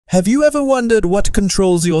Have you ever wondered what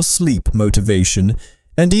controls your sleep, motivation,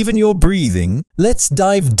 and even your breathing? Let's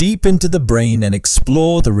dive deep into the brain and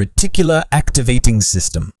explore the Reticular Activating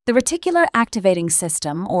System. The Reticular Activating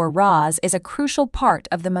System, or RAS, is a crucial part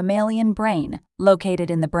of the mammalian brain,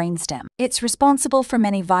 located in the brainstem. It's responsible for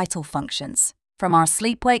many vital functions, from our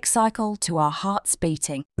sleep-wake cycle to our heart's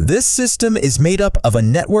beating. This system is made up of a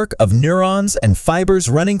network of neurons and fibers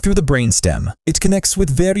running through the brainstem. It connects with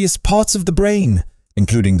various parts of the brain,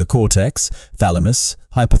 including the cortex, thalamus,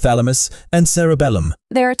 hypothalamus, and cerebellum.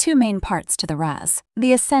 There are two main parts to the RAS,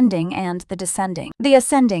 the ascending and the descending. The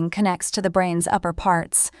ascending connects to the brain's upper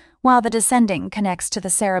parts, while the descending connects to the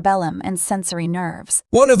cerebellum and sensory nerves.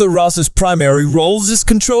 One of the RAS's primary roles is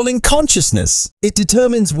controlling consciousness. It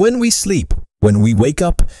determines when we sleep, when we wake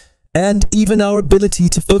up, and even our ability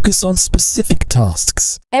to focus on specific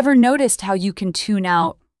tasks. Ever noticed how you can tune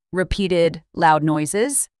out repeated loud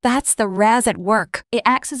noises? That's the RAS at work. It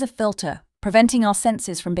acts as a filter, preventing our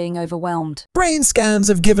senses from being overwhelmed. Brain scans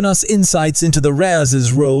have given us insights into the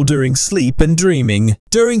RAS's role during sleep and dreaming.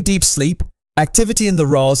 During deep sleep, activity in the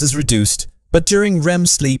RAS is reduced, but during REM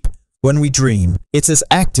sleep, when we dream, it's as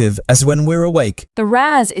active as when we're awake. The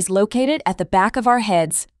RAS is located at the back of our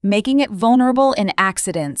heads, making it vulnerable in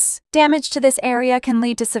accidents. Damage to this area can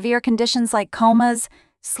lead to severe conditions like comas,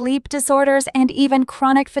 sleep disorders, and even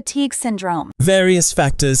chronic fatigue syndrome. Various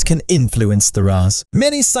factors can influence the RAS.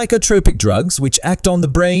 Many psychotropic drugs, which act on the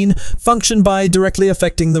brain, function by directly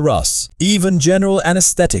affecting the RAS. Even general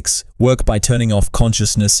anesthetics work by turning off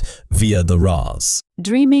consciousness via the RAS.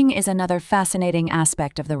 Dreaming is another fascinating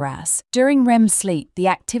aspect of the RAS. During REM sleep, the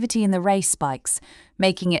activity in the RAS spikes,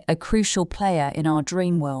 making it a crucial player in our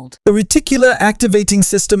dream world. The Reticular Activating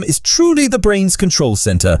System is truly the brain's control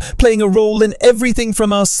center, playing a role in everything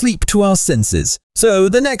from our sleep to our senses. So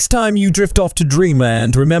the next time you drift off to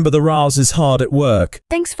dreamland, remember the RAS is hard at work.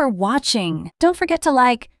 Thanks for watching. Don't forget to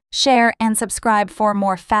like, share, and subscribe for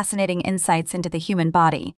more fascinating insights into the human body.